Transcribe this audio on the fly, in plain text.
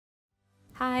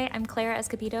Hi, I'm Claire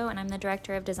Escobedo, and I'm the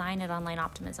Director of Design at Online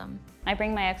Optimism. I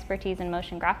bring my expertise in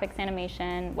motion graphics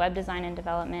animation, web design and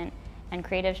development, and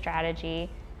creative strategy.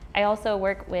 I also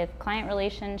work with client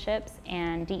relationships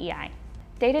and DEI.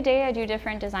 Day to day, I do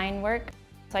different design work.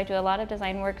 So I do a lot of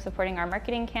design work supporting our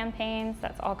marketing campaigns.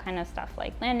 That's all kind of stuff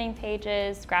like landing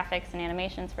pages, graphics and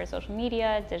animations for social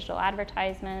media, digital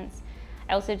advertisements.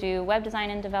 I also do web design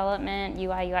and development,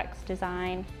 UI UX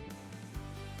design.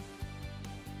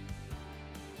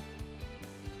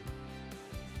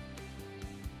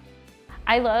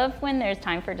 I love when there's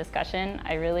time for discussion.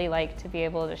 I really like to be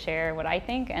able to share what I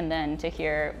think and then to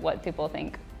hear what people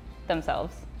think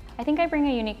themselves. I think I bring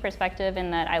a unique perspective in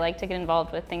that I like to get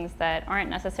involved with things that aren't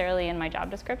necessarily in my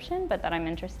job description, but that I'm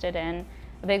interested in.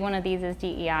 A big one of these is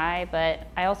DEI, but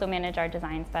I also manage our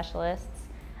design specialists.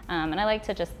 And I like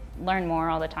to just learn more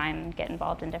all the time and get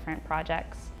involved in different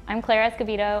projects. I'm Claire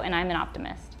Escobedo, and I'm an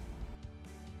optimist.